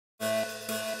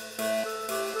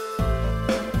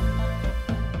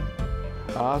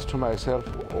ask to myself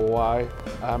why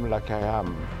I'm like I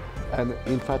am. And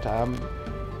in fact, I am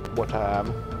what I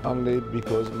am only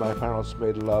because my parents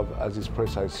made love at this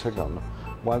precise second.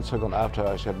 1 second after,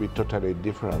 I shall be totally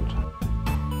different.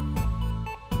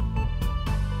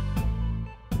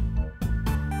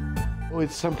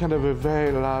 It's some kind of a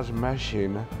very large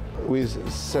machine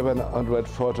with 700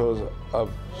 photos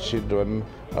of children,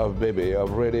 of baby,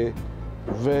 of really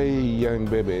very young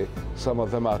baby. Some of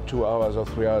them are 2 hours or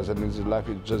 3 hours, and means life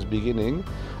is just beginning.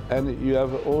 And you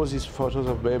have all these photos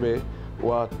of baby who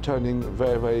are turning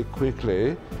very, very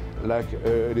quickly, like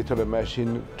a little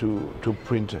machine to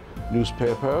print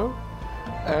newspaper.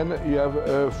 And you have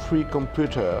a free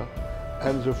computer,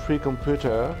 and the free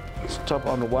computer stop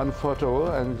on one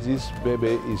photo, and this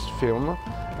baby is filmed,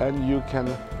 and you can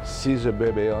see the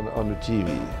baby on the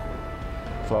TV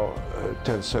for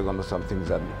 10 seconds or something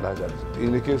like that.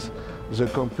 In the case, the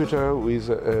computer with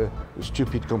a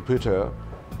stupid computer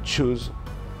choose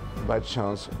by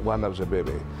chance one of the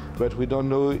baby. But we don't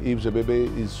know if the baby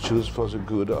is choose for the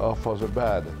good or for the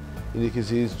bad. In the case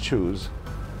he is choose,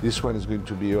 this one is going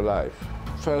to be your life.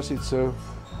 First, it's a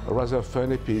rather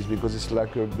funny piece because it's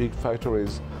like a big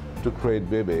factories to create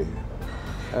baby.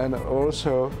 And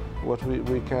also, what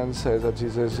we can say that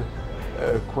is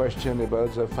a question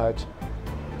about the fact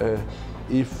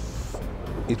if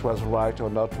it was right or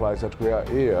not right that we are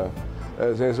here.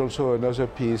 There's also another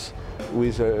piece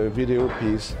with a video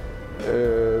piece.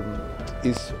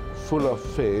 It's full of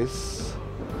face,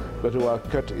 but we are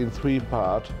cut in 3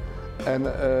 parts. And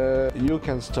you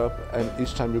can stop, and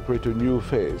each time you create a new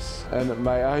face. And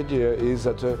my idea is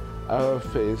that our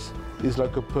face is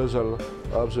like a puzzle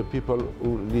of the people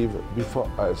who live before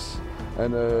us.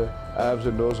 And I have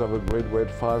the nose of a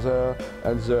great-great-father,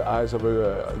 and the eyes of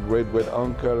a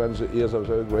great-great-uncle, and the ears of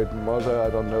a great-mother, I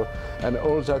don't know. And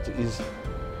all that is,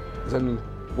 then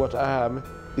what I am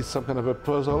is some kind of a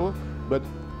puzzle, but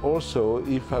also,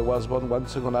 if I was born 1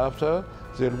 second after,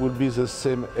 there would be the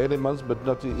same elements, but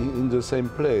not in the same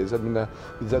place. I mean,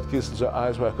 in that case, the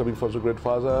eyes were coming from the great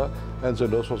father, and the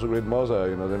nose from the great mother.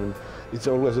 You know, I mean, it's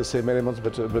always the same elements,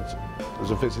 but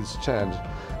the face is changed.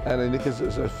 And in the case,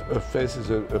 a face is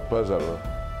a puzzle.